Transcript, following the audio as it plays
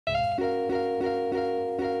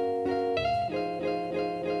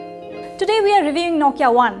Today we are reviewing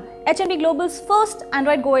Nokia One, HMD Global's first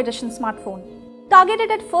Android Go edition smartphone.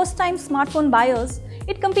 Targeted at first-time smartphone buyers,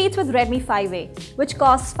 it competes with Redmi 5A, which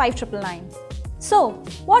costs 5,999. So,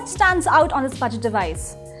 what stands out on this budget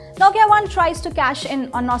device? Nokia One tries to cash in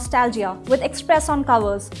on nostalgia with Xpress-on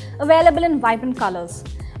covers available in vibrant colors,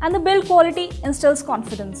 and the build quality instills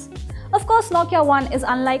confidence. Of course, Nokia One is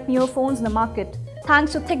unlike newer phones in the market,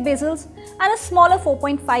 thanks to thick bezels and a smaller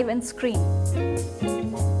 4.5-inch screen.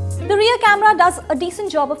 The rear camera does a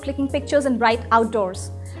decent job of clicking pictures in bright outdoors,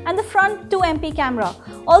 and the front 2MP camera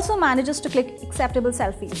also manages to click acceptable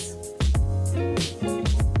selfies.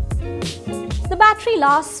 The battery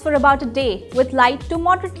lasts for about a day with light to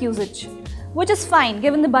moderate usage, which is fine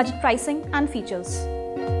given the budget pricing and features.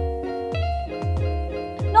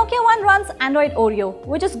 Nokia One runs Android Oreo,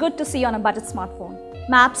 which is good to see on a budget smartphone.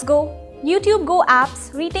 Maps Go, YouTube Go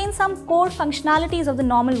apps retain some core functionalities of the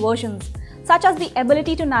normal versions, such as the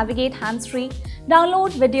ability to navigate hands-free,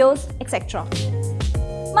 download videos, etc.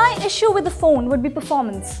 My issue with the phone would be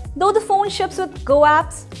performance. Though the phone ships with Go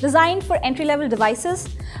apps designed for entry-level devices,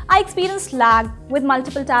 I experienced lag with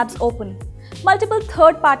multiple tabs open. Multiple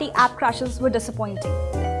third-party app crashes were disappointing.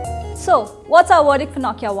 So, what's our verdict for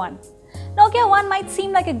Nokia One? Nokia One might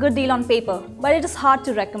seem like a good deal on paper, but it is hard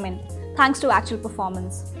to recommend, thanks to actual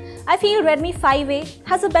performance. I feel Redmi 5A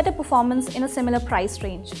has a better performance in a similar price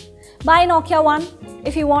range. Buy Nokia One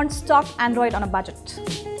if you want stock Android on a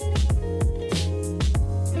budget.